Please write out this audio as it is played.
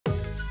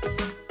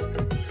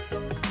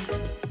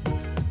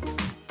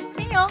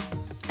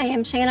I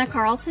am Shanna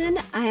Carlton.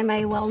 I am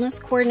a wellness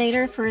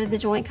coordinator for The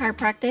Joint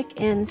Chiropractic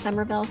in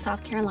Summerville,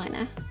 South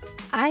Carolina.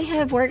 I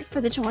have worked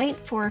for The Joint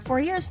for 4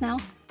 years now.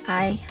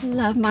 I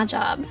love my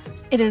job.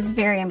 It is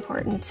very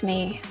important to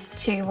me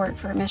to work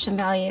for a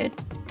mission-valued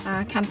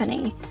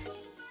company.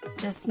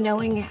 Just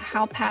knowing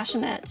how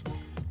passionate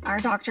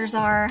our doctors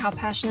are, how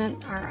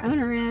passionate our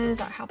owner is,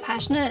 how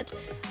passionate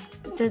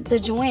the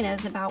Joint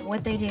is about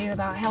what they do,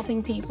 about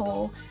helping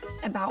people,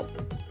 about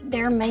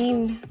their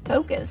main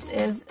focus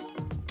is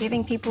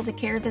giving people the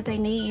care that they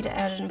need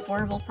at an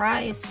affordable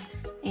price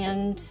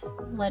and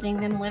letting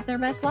them live their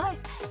best life.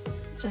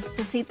 Just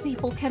to see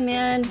people come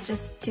in,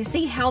 just to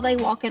see how they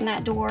walk in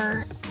that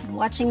door,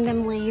 watching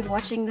them leave,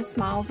 watching the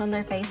smiles on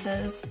their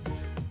faces,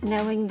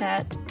 knowing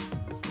that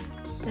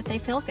they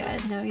feel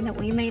good, knowing that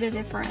we made a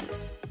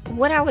difference.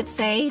 What I would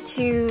say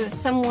to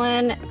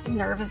someone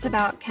nervous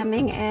about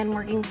coming and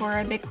working for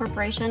a big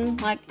corporation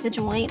like The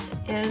Joint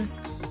is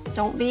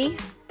don't be.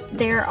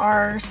 There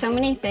are so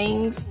many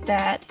things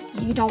that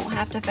you don't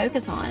have to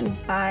focus on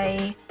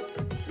by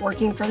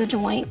working for The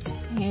Joint.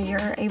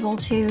 You're able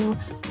to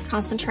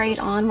concentrate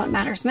on what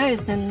matters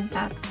most, and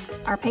that's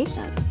our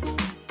patients.